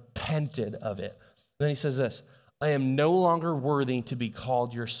 He repented of it. Then he says this, I am no longer worthy to be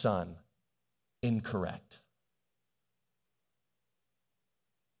called your son. Incorrect.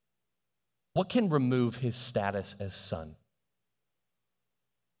 What can remove his status as son?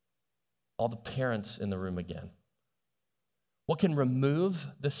 All the parents in the room again. What can remove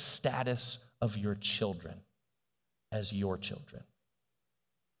the status of your children as your children?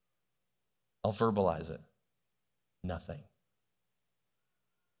 I'll verbalize it. Nothing.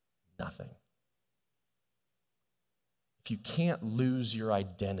 Nothing. If you can't lose your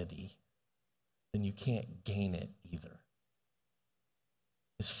identity, then you can't gain it either.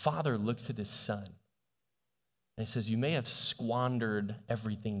 His father looks at his son and he says, you may have squandered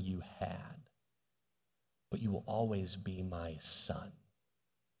everything you had, but you will always be my son.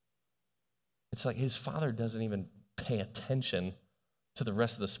 It's like his father doesn't even pay attention to the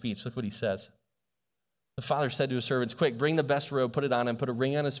rest of the speech. Look what he says. The father said to his servants, quick, bring the best robe, put it on him, put a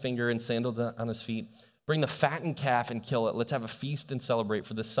ring on his finger and sandals on his feet. Bring the fattened calf and kill it. Let's have a feast and celebrate.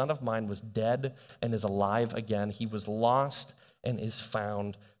 For the son of mine was dead and is alive again. He was lost and is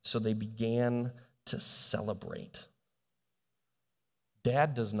found. So they began to celebrate.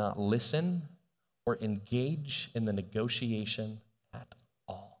 Dad does not listen or engage in the negotiation at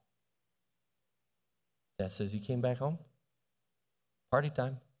all. Dad says, you came back home? Party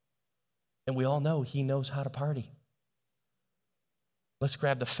time. And we all know he knows how to party. Let's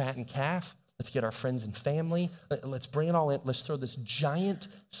grab the fattened calf. Let's get our friends and family. Let's bring it all in. Let's throw this giant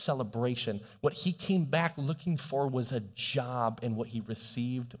celebration. What he came back looking for was a job, and what he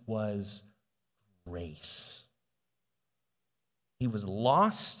received was grace. He was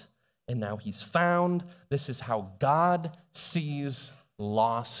lost, and now he's found. This is how God sees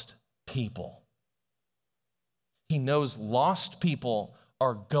lost people. He knows lost people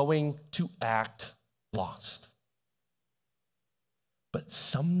are going to act lost. But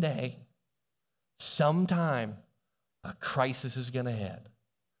someday, sometime, a crisis is going to hit.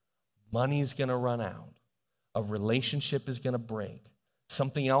 Money's going to run out. A relationship is going to break.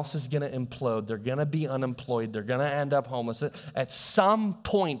 Something else is going to implode. They're going to be unemployed. They're going to end up homeless. At some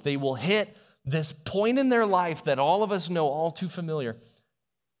point, they will hit this point in their life that all of us know all too familiar.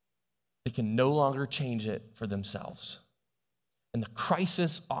 They can no longer change it for themselves. And the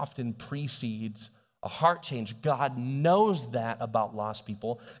crisis often precedes a heart change. God knows that about lost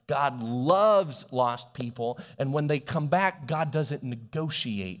people. God loves lost people. And when they come back, God doesn't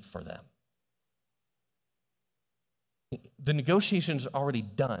negotiate for them. The negotiation's already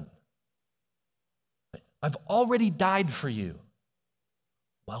done. I've already died for you.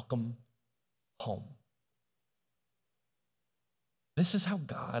 Welcome home. This is how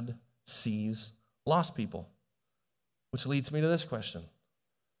God sees lost people, which leads me to this question.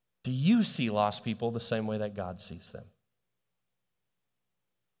 Do you see lost people the same way that God sees them?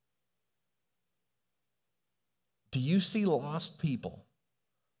 Do you see lost people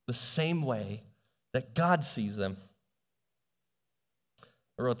the same way that God sees them?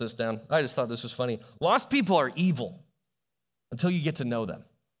 I wrote this down. I just thought this was funny. Lost people are evil until you get to know them.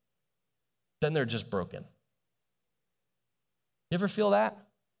 Then they're just broken. You ever feel that?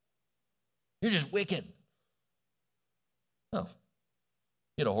 You're just wicked. Oh.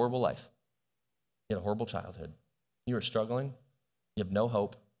 You had a horrible life. You had a horrible childhood. You were struggling. You have no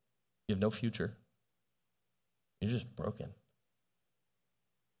hope. You have no future. You're just broken.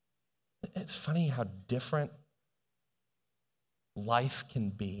 It's funny how different life can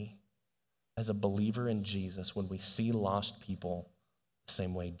be as a believer in Jesus when we see lost people the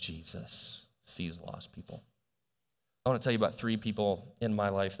same way Jesus sees lost people. I want to tell you about 3 people in my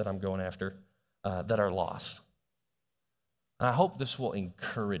life that I'm going after that are lost. And I hope this will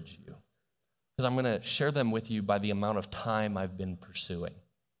encourage you because I'm going to share them with you by the amount of time I've been pursuing.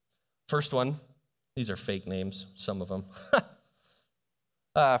 First one, these are fake names, some of them.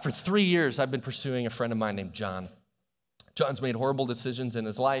 For 3 years, I've been pursuing a friend of mine named John. John's made horrible decisions in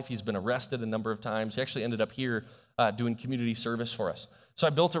his life. He's been arrested a number of times. He actually ended up here doing community service for us. So I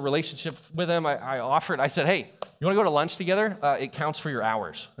built a relationship with him. I said, hey, you want to go to lunch together? It counts for your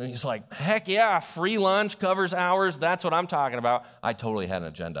hours. And he's like, heck yeah, free lunch covers hours. That's what I'm talking about. I totally had an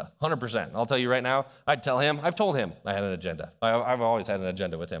agenda, 100%. I'll tell you right now, I've told him I had an agenda. I've always had an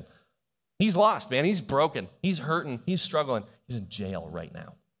agenda with him. He's lost, man. He's broken. He's hurting. He's struggling. He's in jail right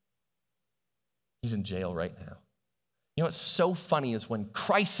now. He's in jail right now. You know what's so funny is when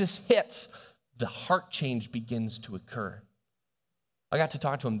crisis hits, the heart change begins to occur. I got to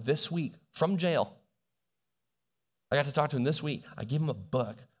talk to him this week from jail. I gave him a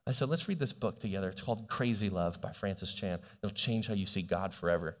book. I said, let's read this book together. It's called Crazy Love by Francis Chan. It'll change how you see God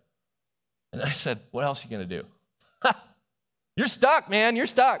forever. And I said, what else are you going to do? You're stuck, man. You're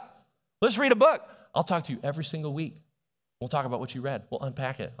stuck. Let's read a book. I'll talk to you every single week. We'll talk about what you read. We'll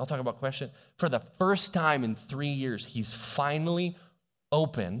unpack it. I'll talk about questions. For the first time in 3 years, he's finally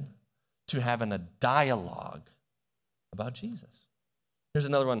open to having a dialogue about Jesus. Here's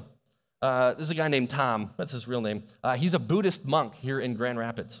another one. This is a guy named Tom. That's his real name. He's a Buddhist monk here in Grand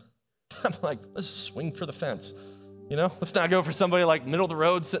Rapids. I'm like, let's swing for the fence. You know, let's not go for somebody like middle of the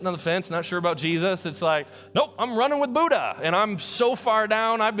road, sitting on the fence, not sure about Jesus. It's like, nope, I'm running with Buddha. And I'm so far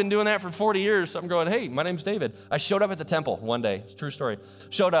down. I've been doing that for 40 years. So I'm going, hey, my name's David. I showed up at the temple one day. It's a true story.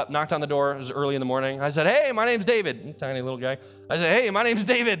 Showed up, knocked on the door. It was early in the morning. I said, hey, my name's David. Tiny little guy. I said, hey, my name's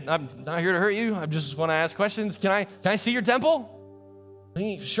David. I'm not here to hurt you. I just want to ask questions. Can I see your temple?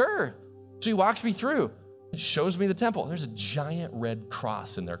 Sure. So he walks me through. He shows me the temple. There's a giant red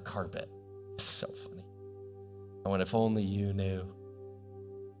cross in their carpet. It's so funny. I went, if only you knew.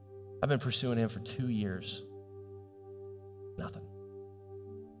 I've been pursuing him for 2 years. Nothing.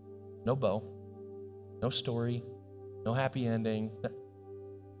 No bow. No story. No happy ending.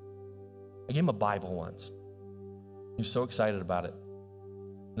 I gave him a Bible once. He was so excited about it.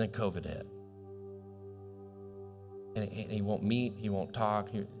 And then COVID hit. And he won't meet, he won't talk,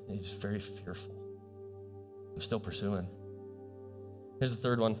 he's very fearful. I'm still pursuing. Here's the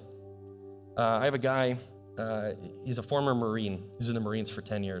third one. I have a guy, he's a former Marine. He's in the Marines for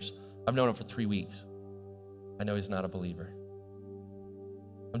 10 years. I've known him for 3 weeks. I know he's not a believer.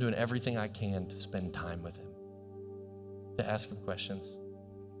 I'm doing everything I can to spend time with him, to ask him questions,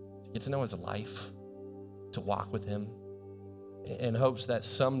 to get to know his life, to walk with him, in hopes that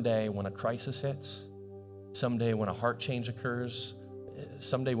someday when a crisis hits, someday when a heart change occurs,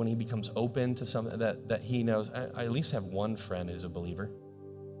 someday when he becomes open to something that he knows, I at least have one friend who's a believer.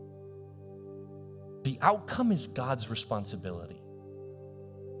 The outcome is God's responsibility.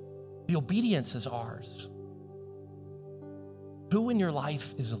 The obedience is ours. Who in your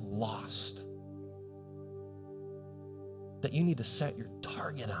life is lost that you need to set your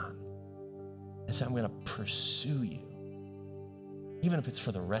target on and say, I'm going to pursue you, even if it's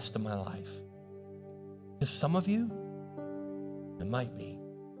for the rest of my life? Because some of you, it might be.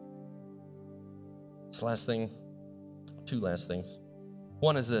 This last thing, two last things.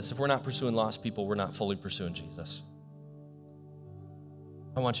 One is this: if we're not pursuing lost people, we're not fully pursuing Jesus.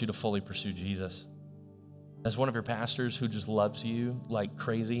 I want you to fully pursue Jesus. As one of your pastors who just loves you like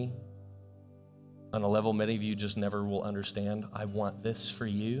crazy, on a level many of you just never will understand, I want this for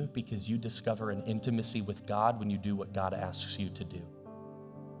you because you discover an intimacy with God when you do what God asks you to do.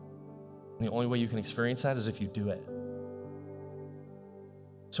 And the only way you can experience that is if you do it.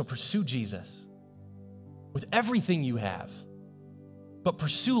 So pursue Jesus with everything you have, but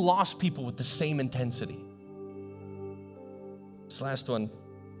pursue lost people with the same intensity. This last one,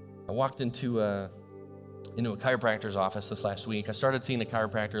 I walked into a chiropractor's office this last week. I started seeing a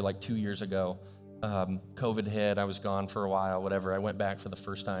chiropractor like 2 years ago. COVID hit, I was gone for a while, whatever. I went back for the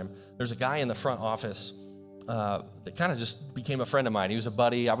first time. There's a guy in the front office that kind of just became a friend of mine. He was a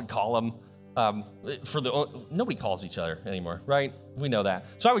buddy. I would call him. Nobody calls each other anymore, right? We know that.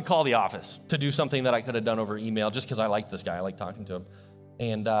 So I would call the office to do something that I could have done over email just because I liked this guy. I liked talking to him.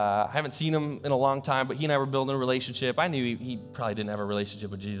 And I haven't seen him in a long time, but he and I were building a relationship. I knew he probably didn't have a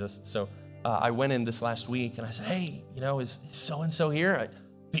relationship with Jesus. So I went in this last week and I said, hey, is so-and-so here? It'd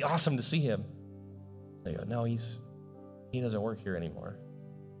be awesome to see him. They go, no, he doesn't work here anymore.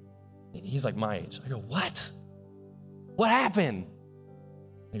 He's like my age. I go, what? What happened?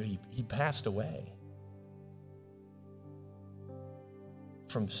 They go, he passed away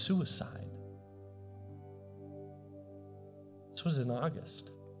from suicide. This was in August.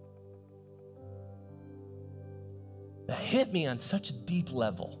 That hit me on such a deep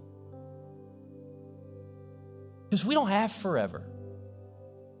level. Because we don't have forever.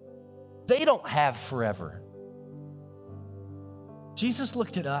 They don't have forever. Jesus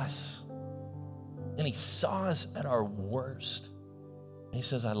looked at us and he saw us at our worst. And he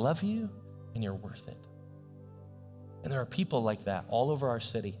says, I love you and you're worth it. And there are people like that all over our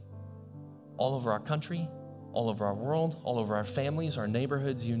city, all over our country, all over our world, all over our families, our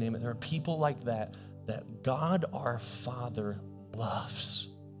neighborhoods, you name it. There are people like that God our Father loves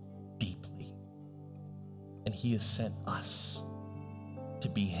deeply. And he has sent us to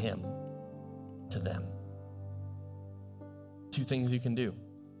be him to them. Two things you can do.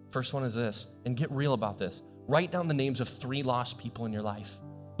 First one is this, and get real about this. Write down the names of 3 lost people in your life.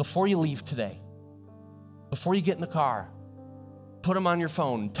 Before you leave today, before you get in the car, put them on your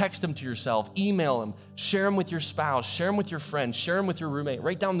phone, text them to yourself, email them, share them with your spouse, share them with your friend, share them with your roommate.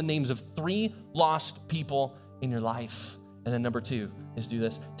 Write down the names of 3 lost people in your life. And then number 2 is do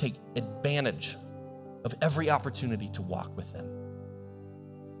this. Take advantage of every opportunity to walk with them.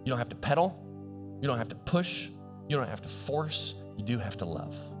 You don't have to pedal. You don't have to push. You don't have to force. You do have to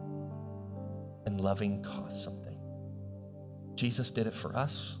love. And loving costs something. Jesus did it for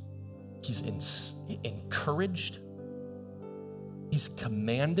us. He's encouraged. He's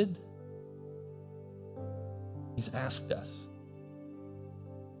commanded. He's asked us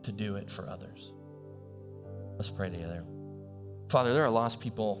to do it for others. Let's pray together. Father, there are lost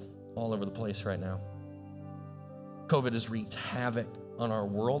people all over the place right now. COVID has wreaked havoc on our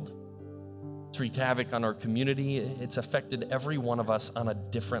world. It's wreaked havoc on our community. It's affected every one of us on a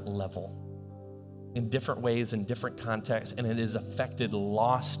different level, in different ways, in different contexts, and it has affected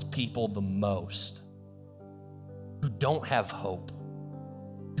lost people the most, who don't have hope,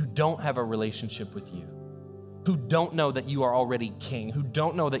 who don't have a relationship with you, who don't know that you are already king, who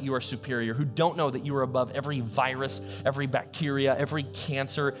don't know that you are superior, who don't know that you are above every virus, every bacteria, every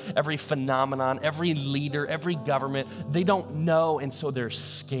cancer, every phenomenon, every leader, every government. They don't know, and so they're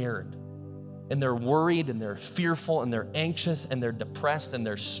scared. And they're worried, and they're fearful, and they're anxious, and they're depressed, and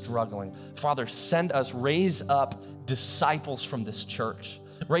they're struggling. Father, raise up disciples from this church.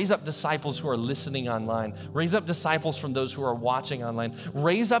 Raise up disciples who are listening online. Raise up disciples from those who are watching online.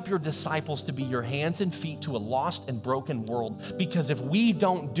 Raise up your disciples to be your hands and feet to a lost and broken world, because if we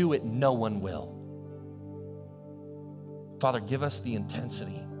don't do it, no one will. Father, give us the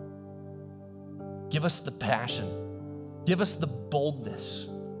intensity. Give us the passion. Give us the boldness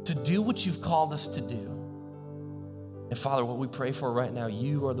to do what you've called us to do. And Father, what we pray for right now,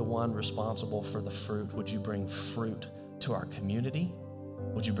 you are the one responsible for the fruit. Would you bring fruit to our community?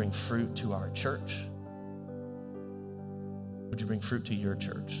 Would you bring fruit to our church? Would you bring fruit to your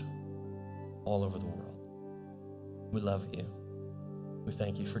church all over the world? We love you. We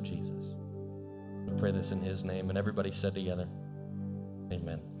thank you for Jesus. We pray this in his name. And everybody said together,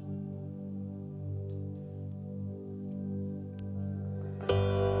 amen.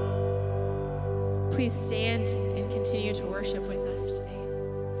 Please stand and continue to worship with us today.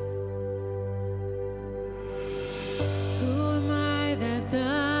 Who am I that the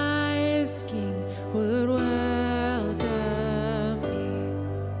highest King would welcome me?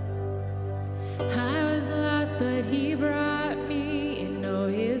 I was lost, but he brought me and know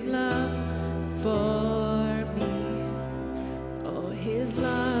his love for me. Oh, his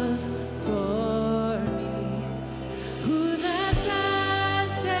love for me. Who the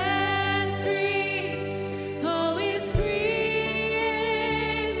Son sets free, oh, is free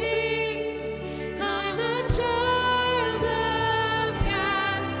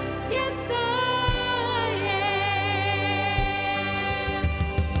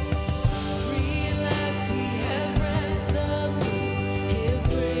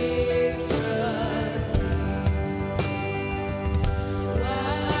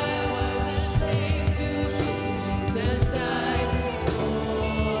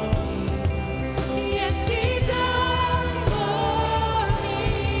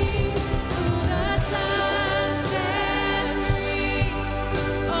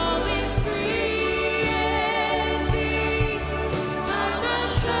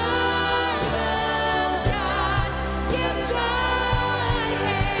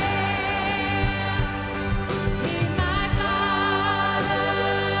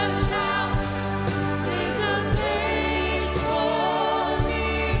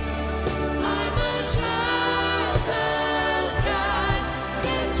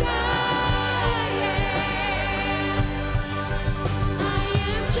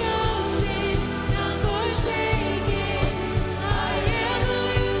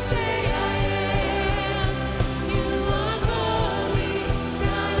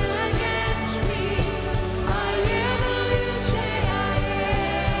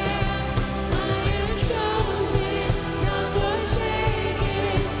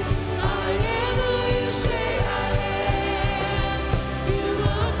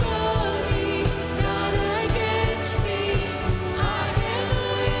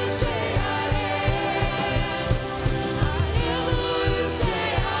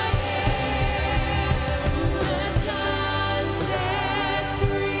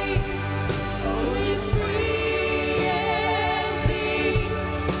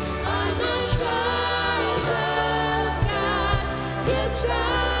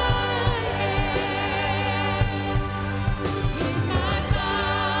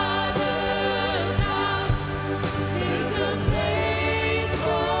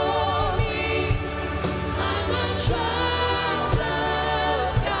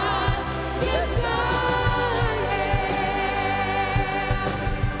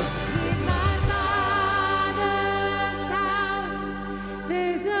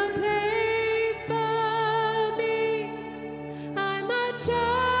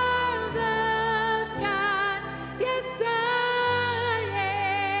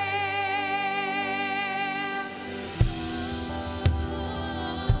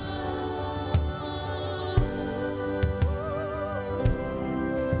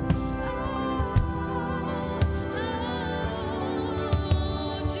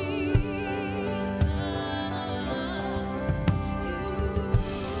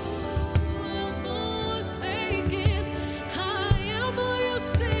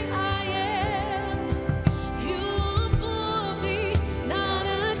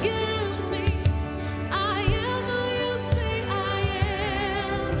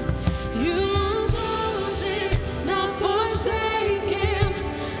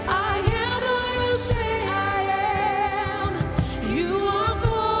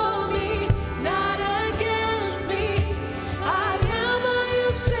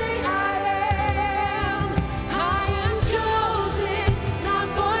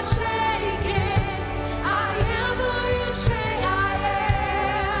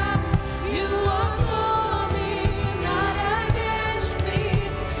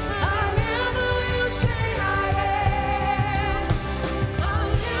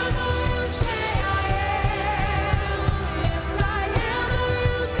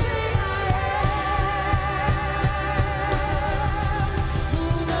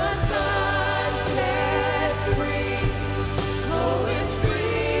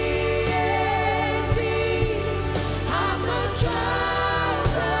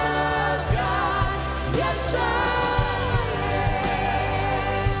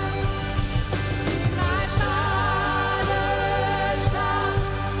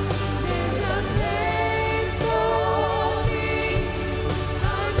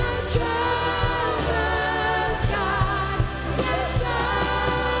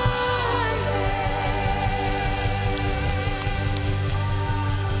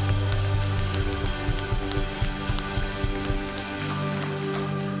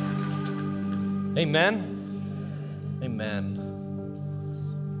Amen. Amen.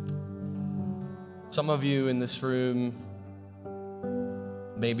 Some of you in this room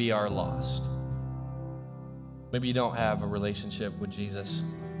maybe are lost. Maybe you don't have a relationship with Jesus.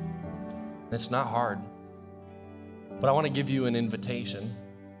 It's not hard. But I want to give you an invitation.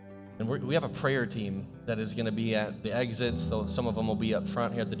 And we have a prayer team that is going to be at the exits. Some of them will be up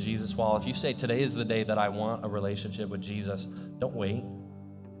front here at the Jesus Wall. If you say, today is the day that I want a relationship with Jesus, don't wait.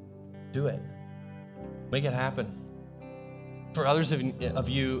 Do it. Make it happen. For others of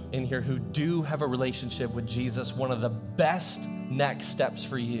you in here who do have a relationship with Jesus, one of the best next steps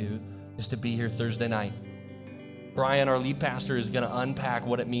for you is to be here Thursday night. Brian, our lead pastor, is going to unpack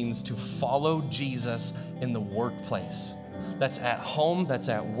what it means to follow Jesus in the workplace. That's at home, that's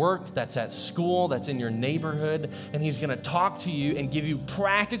at work, that's at school, that's in your neighborhood. And he's going to talk to you and give you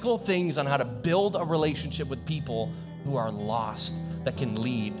practical things on how to build a relationship with people who are lost that can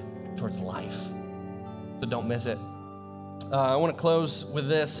lead towards life. So don't miss it. I want to close with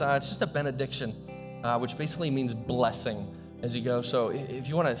this. It's just a benediction, which basically means blessing as you go. So if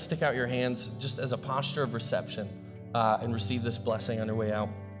you want to stick out your hands just as a posture of reception and receive this blessing on your way out.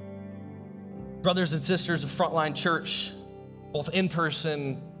 Brothers and sisters of Frontline Church, both in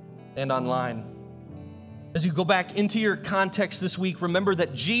person and online, as you go back into your context this week, remember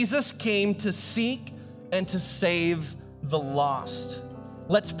that Jesus came to seek and to save the lost.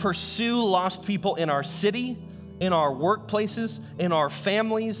 Let's pursue lost people in our city, in our workplaces, in our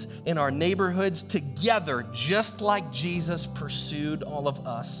families, in our neighborhoods, together, just like Jesus pursued all of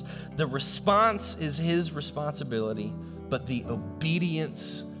us. The response is his responsibility, but the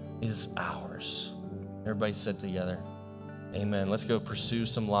obedience is ours. Everybody said together, amen. Let's go pursue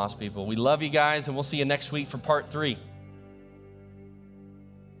some lost people. We love you guys, and we'll see you next week for part 3.